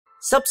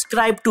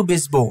Subscribe to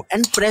Bisbo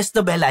and press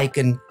the bell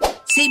icon.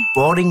 See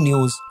boring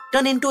news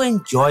turn into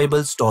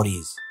enjoyable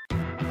stories.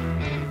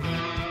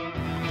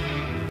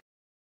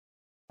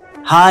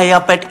 High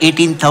up at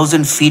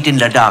 18,000 feet in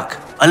Ladakh,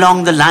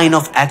 along the line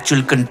of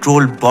actual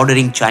control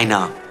bordering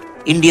China,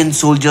 Indian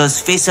soldiers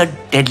face a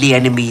deadly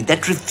enemy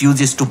that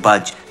refuses to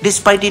budge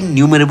despite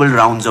innumerable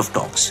rounds of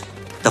talks.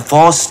 The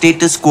forced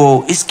status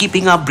quo is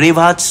keeping our brave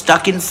hearts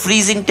stuck in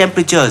freezing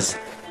temperatures,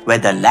 where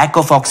the lack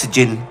of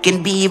oxygen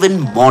can be even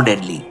more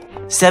deadly.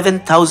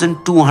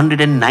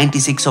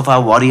 7,296 of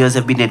our warriors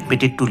have been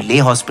admitted to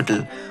Leh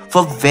Hospital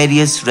for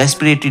various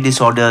respiratory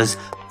disorders,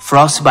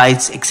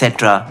 frostbites,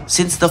 etc.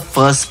 since the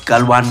first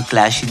Galwan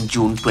clash in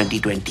June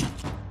 2020.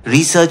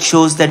 Research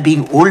shows that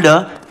being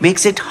older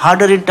makes it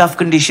harder in tough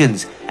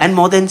conditions, and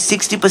more than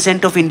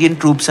 60% of Indian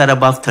troops are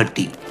above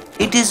 30.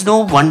 It is no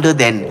wonder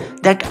then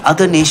that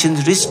other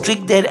nations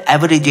restrict their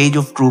average age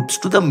of troops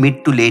to the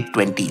mid to late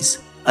 20s.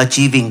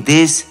 Achieving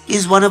this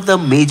is one of the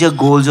major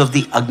goals of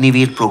the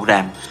Agniveer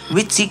program,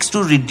 which seeks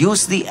to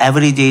reduce the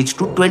average age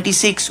to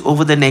 26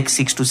 over the next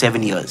 6 to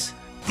 7 years.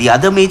 The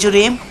other major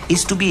aim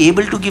is to be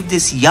able to give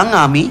this young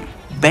army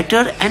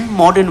better and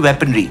modern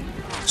weaponry,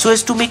 so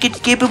as to make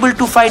it capable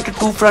to fight a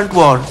two-front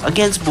war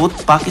against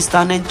both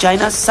Pakistan and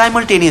China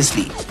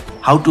simultaneously.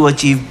 How to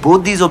achieve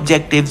both these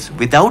objectives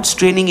without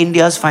straining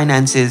India's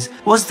finances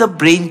was the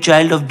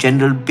brainchild of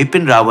General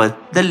Bipin Rawat,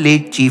 the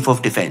late Chief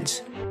of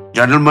Defence.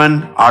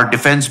 Gentlemen, our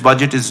defence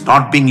budget is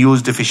not being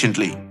used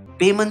efficiently.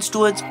 Payments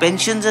towards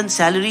pensions and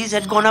salaries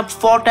had gone up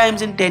 4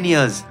 times in 10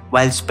 years,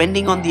 while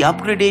spending on the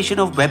upgradation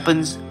of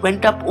weapons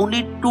went up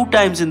only 2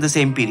 times in the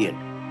same period.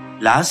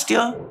 Last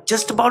year,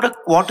 just about a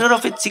quarter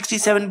of its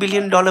 $67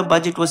 billion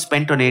budget was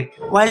spent on it,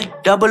 while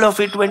double of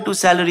it went to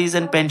salaries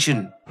and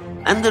pension.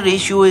 And the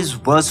ratio is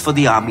worse for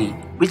the army,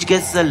 which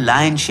gets the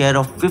lion's share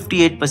of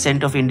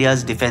 58% of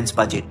India's defence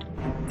budget.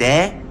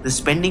 There, the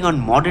spending on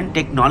modern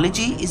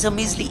technology is a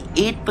measly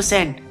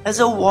 8%, as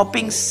a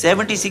whopping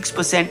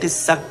 76% is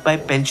sucked by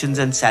pensions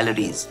and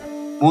salaries.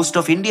 Most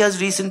of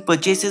India's recent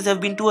purchases have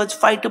been towards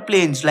fighter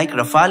planes like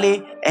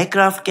Rafale,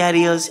 aircraft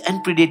carriers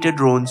and Predator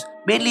drones,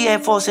 mainly Air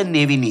Force and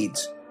Navy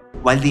needs.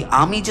 While the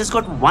army just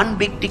got one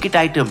big ticket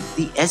item,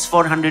 the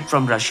S-400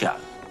 from Russia.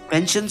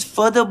 Pensions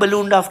further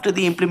ballooned after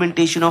the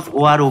implementation of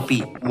OROP,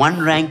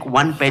 one rank,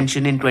 one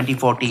pension in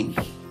 2014.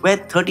 Where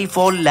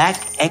 34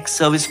 lakh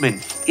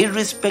ex-servicemen,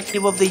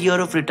 irrespective of the year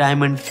of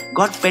retirement,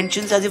 got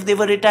pensions as if they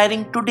were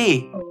retiring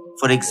today.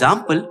 For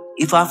example,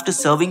 if after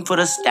serving for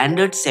a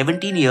standard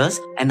 17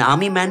 years, an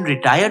army man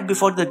retired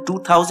before the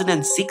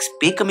 2006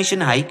 pay commission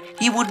hike,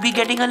 he would be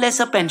getting a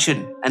lesser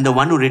pension, and the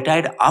one who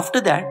retired after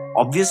that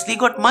obviously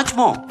got much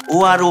more.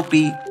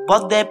 OROP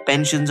bought their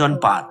pensions on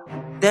par.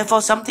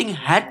 Therefore, something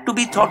had to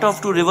be thought of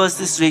to reverse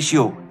this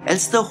ratio,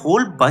 else the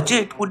whole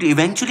budget would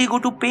eventually go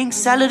to paying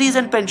salaries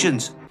and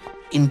pensions.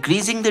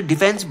 Increasing the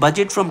defence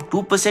budget from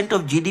 2%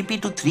 of GDP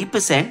to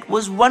 3%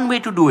 was one way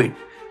to do it,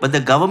 but the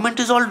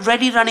government is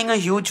already running a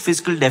huge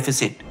fiscal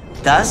deficit.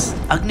 Thus,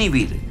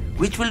 Agniveer,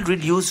 which will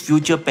reduce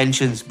future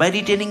pensions by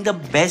retaining the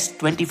best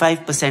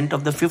 25%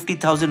 of the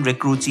 50,000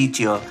 recruits each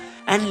year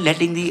and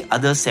letting the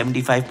other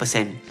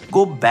 75%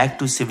 go back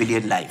to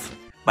civilian life.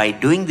 By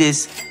doing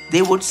this,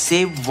 they would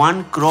save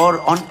 1 crore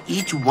on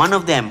each one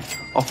of them,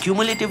 or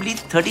cumulatively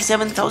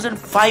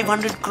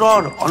 37,500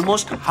 crore,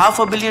 almost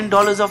 $500 million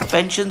of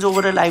pensions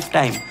over a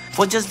lifetime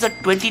for just the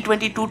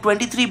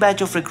 2022-23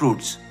 batch of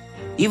recruits.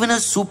 Even a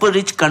super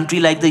rich country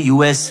like the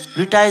US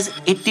retires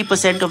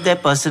 80% of their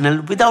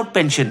personnel without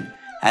pension,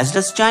 as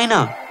does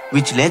China,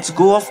 which lets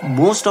go of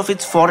most of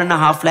its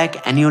 4.5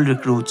 lakh annual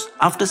recruits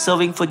after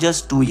serving for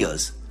just 2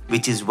 years,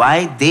 which is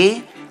why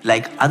they,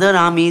 like other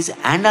armies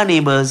and our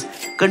neighbors,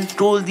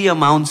 control the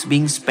amounts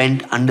being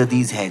spent under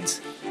these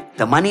heads.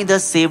 The money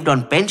thus saved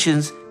on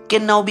pensions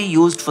can now be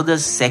used for the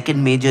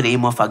second major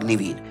aim of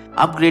Agniveer,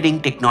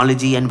 upgrading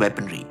technology and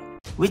weaponry,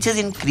 which has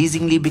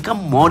increasingly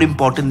become more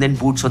important than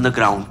boots on the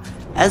ground,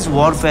 as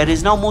warfare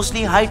is now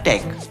mostly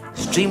high-tech.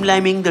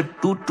 Streamlining the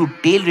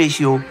tooth-to-tail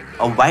ratio,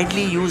 a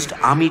widely used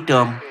army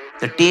term,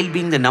 the tail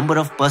being the number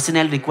of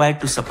personnel required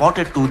to support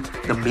a tooth,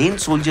 the main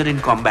soldier in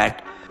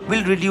combat,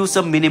 will reduce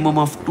a minimum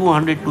of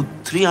 200 to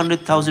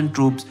 300,000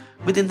 troops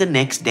within the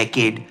next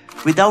decade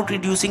without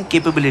reducing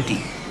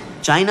capability.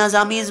 China's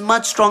army is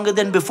much stronger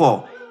than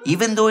before,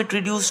 even though it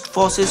reduced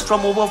forces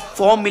from over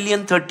 4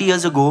 million 30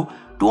 years ago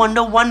to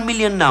under 1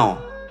 million now.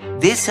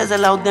 This has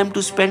allowed them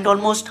to spend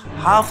almost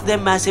half their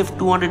massive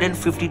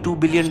 $252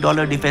 billion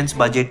defense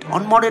budget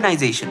on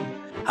modernization.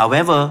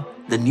 However,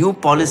 the new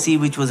policy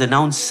which was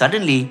announced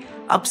suddenly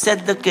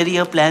upset the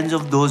career plans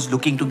of those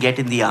looking to get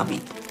in the army,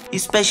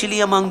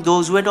 especially among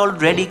those who had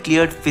already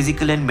cleared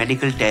physical and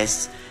medical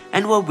tests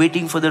and were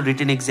waiting for the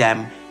written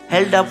exam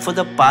held up for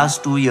the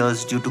past 2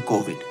 years due to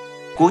COVID.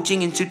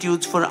 Coaching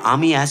institutes for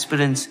army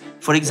aspirants,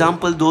 for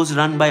example those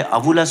run by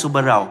Avula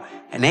Subbarao,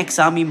 an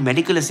ex-army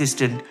medical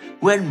assistant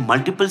who had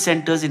multiple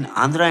centers in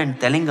Andhra and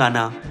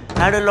Telangana,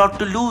 had a lot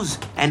to lose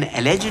and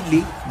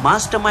allegedly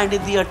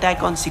masterminded the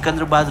attack on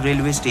Sikandrabad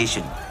railway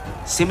station.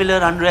 Similar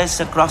unrests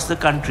across the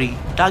country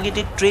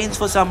targeted trains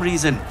for some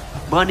reason,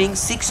 burning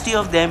 60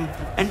 of them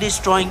and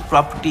destroying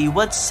property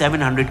worth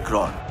 700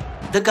 crore.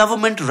 The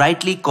government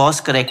rightly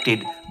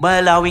course-corrected by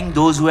allowing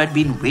those who had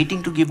been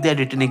waiting to give their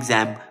written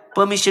exam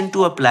permission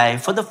to apply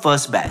for the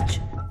first batch,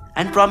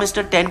 and promised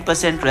a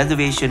 10%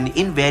 reservation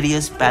in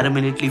various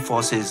paramilitary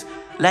forces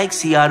like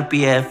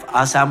CRPF,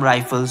 Assam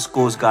Rifles,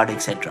 Coast Guard,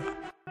 etc.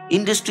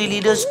 Industry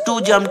leaders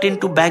too jumped in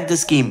to back the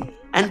scheme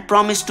and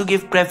promised to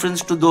give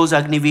preference to those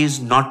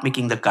Agniveers not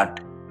making the cut.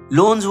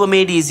 Loans were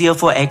made easier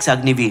for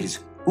ex-Agniveers,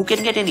 who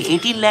can get an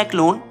 18 lakh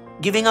loan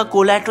giving a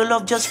collateral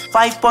of just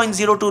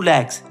 5.02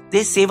 lakhs,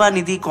 their Seva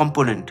Nidhi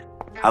component.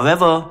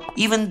 However,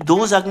 even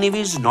those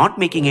Agniveers not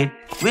making it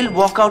will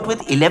walk out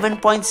with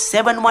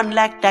 11.71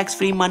 lakh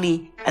tax-free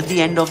money at the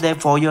end of their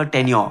 4-year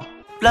tenure,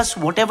 plus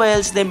whatever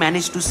else they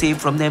manage to save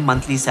from their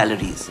monthly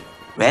salaries.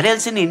 Where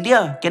else in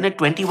India can a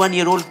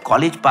 21-year-old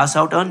college pass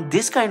out earn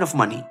this kind of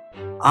money?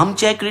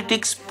 Armchair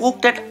critics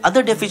poked at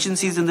other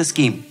deficiencies in the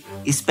scheme,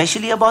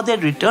 especially about their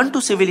return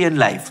to civilian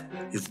life.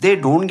 If they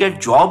don't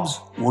get jobs,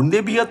 won't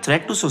they be a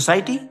threat to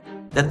society?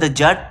 That the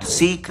Jat,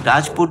 Sikh,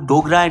 Rajput,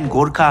 Dogra and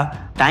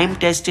Gorkha,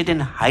 time-tested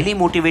and highly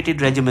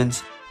motivated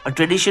regiments, a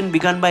tradition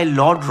begun by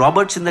Lord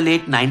Roberts in the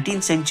late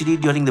 19th century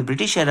during the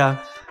British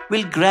era,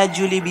 will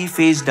gradually be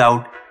phased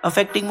out,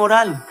 affecting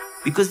morale,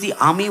 because the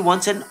army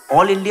wants an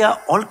all-India,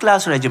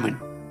 all-class regiment.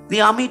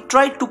 The army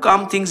tried to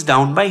calm things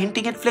down by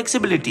hinting at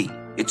flexibility.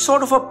 It's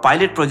sort of a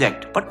pilot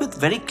project, but with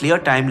very clear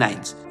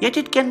timelines, yet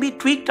it can be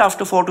tweaked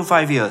after 4 to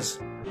 5 years.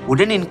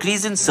 Would an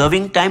increase in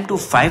serving time to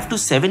 5 to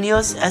 7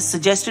 years as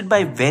suggested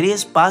by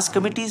various past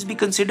committees be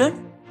considered?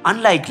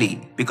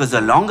 Unlikely, because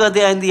the longer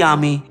they are in the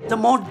army, the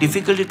more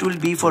difficult it will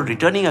be for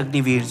returning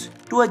Agniveers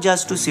to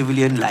adjust to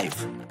civilian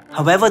life.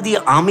 However, the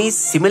army's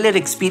similar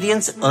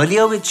experience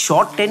earlier with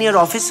short tenure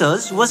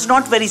officers was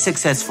not very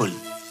successful.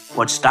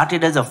 What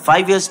started as a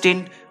 5-year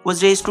stint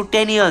was raised to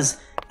 10 years,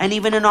 and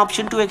even an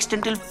option to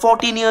extend till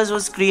 14 years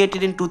was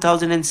created in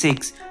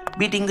 2006,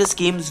 beating the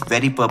scheme's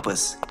very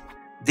purpose.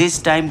 This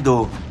time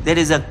though, there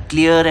is a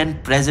clear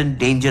and present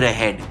danger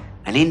ahead,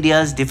 and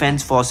India's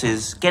defence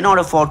forces cannot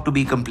afford to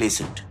be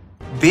complacent.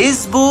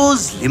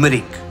 Bisbo's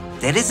limerick.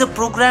 There is a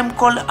program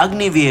called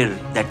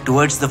Agniveer that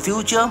towards the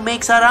future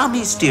makes our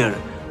army steer.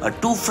 A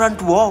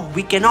two-front war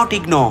we cannot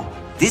ignore.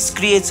 This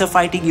creates a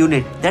fighting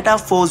unit that our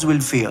foes will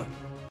fear.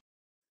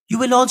 You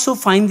will also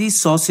find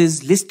these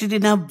sources listed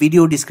in our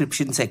video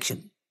description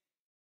section.